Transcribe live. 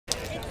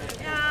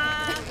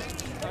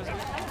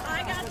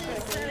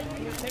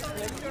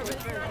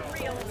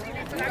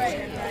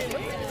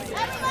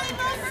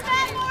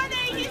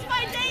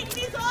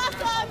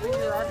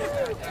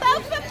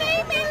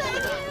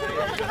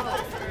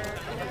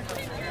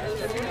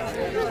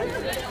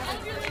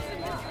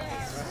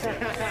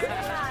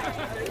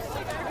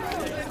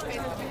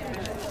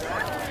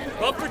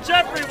Vote for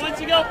Jeffrey.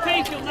 Once you go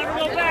pink, you'll never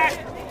go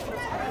back.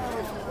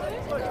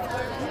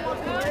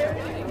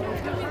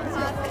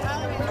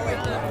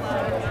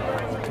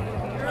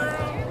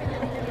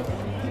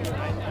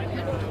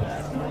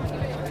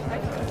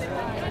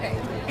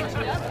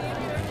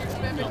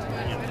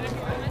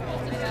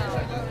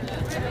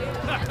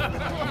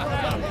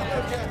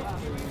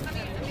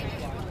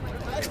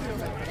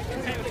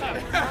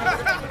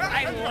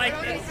 I like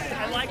this.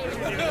 I like what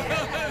you're doing.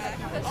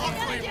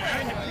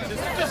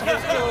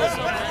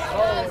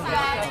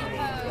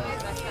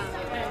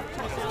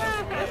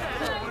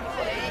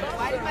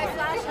 Why did my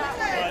flash out?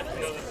 Thank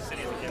you.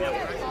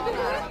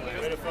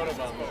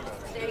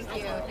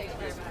 Thank you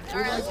very much. All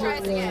right, let's try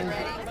this again.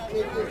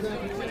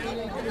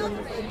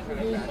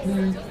 Ready?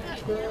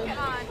 Come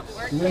on.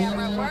 Work,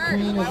 camera, work.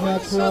 Queen of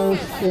Metro,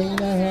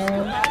 Shayna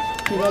Ham.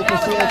 She'd like to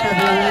say a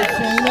couple of words,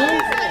 Shayna.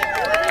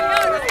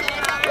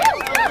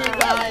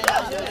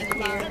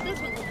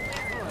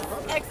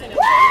 Excellent.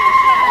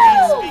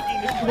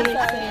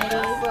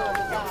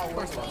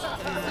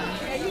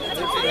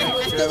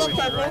 Still a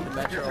purple.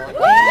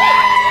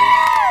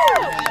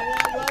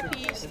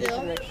 Peach still.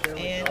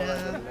 And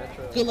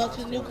good luck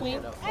to the new queen,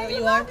 wherever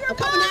you are. I'm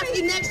coming after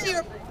you next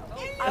year.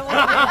 My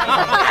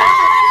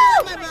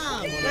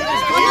mom.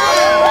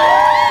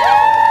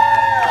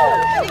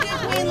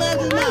 Queen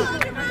loves his mom.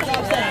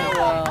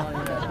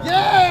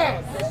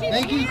 Yes!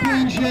 Thank you,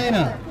 Queen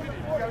Shayna.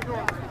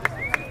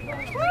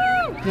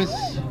 Chris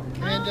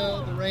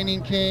Rando, the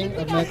reigning king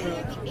of Metro.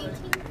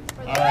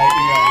 All right,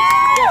 you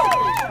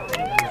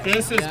guys.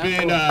 This has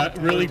been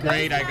really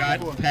great. I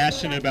got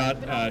passionate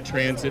about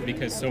transit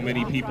because so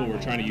many people were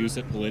trying to use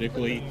it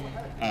politically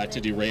to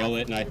derail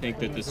it, and I think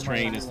that this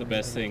train is the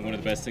best thing, one of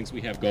the best things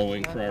we have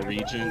going for our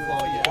region.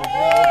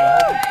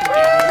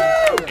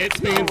 It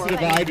spans the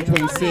divide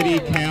between city,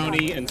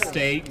 county, and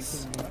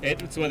states.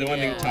 It's the one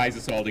thing that ties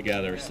us all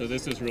together. So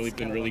this has really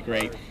been really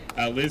great.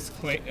 Liz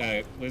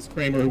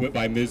Kramer, who went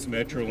by Ms.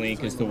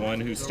 Metrolink, is the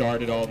one who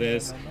started all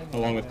this,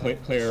 along with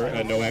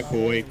Claire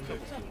Nowak-Boyd.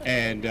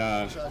 And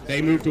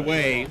they moved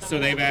away, so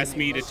they've asked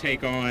me to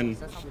take on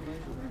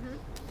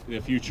the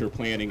future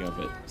planning of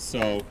it.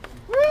 So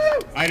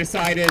I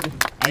decided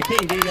I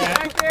couldn't do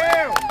that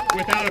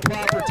without a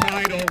proper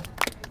title.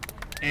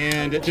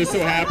 And it just so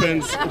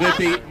happens that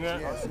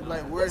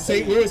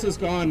St. Louis has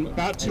gone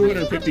about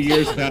 250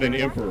 years without an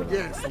emperor.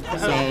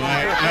 So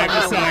I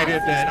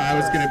decided that I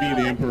was going to be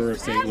the emperor of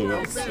St.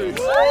 Louis.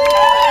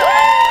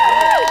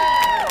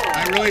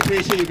 I really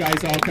appreciate you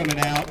guys all coming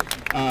out.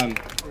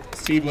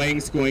 Steve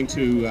Lang's going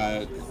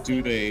to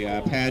do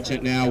the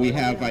pageant now. We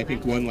have, I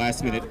think, one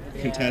last-minute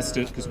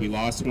contestant because we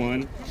lost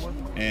one.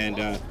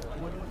 And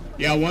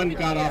yeah, one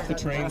got off the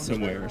train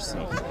somewhere.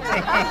 So,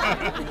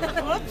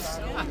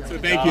 so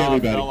thank you,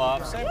 everybody. Fell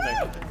off.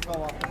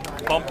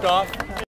 Bumped off.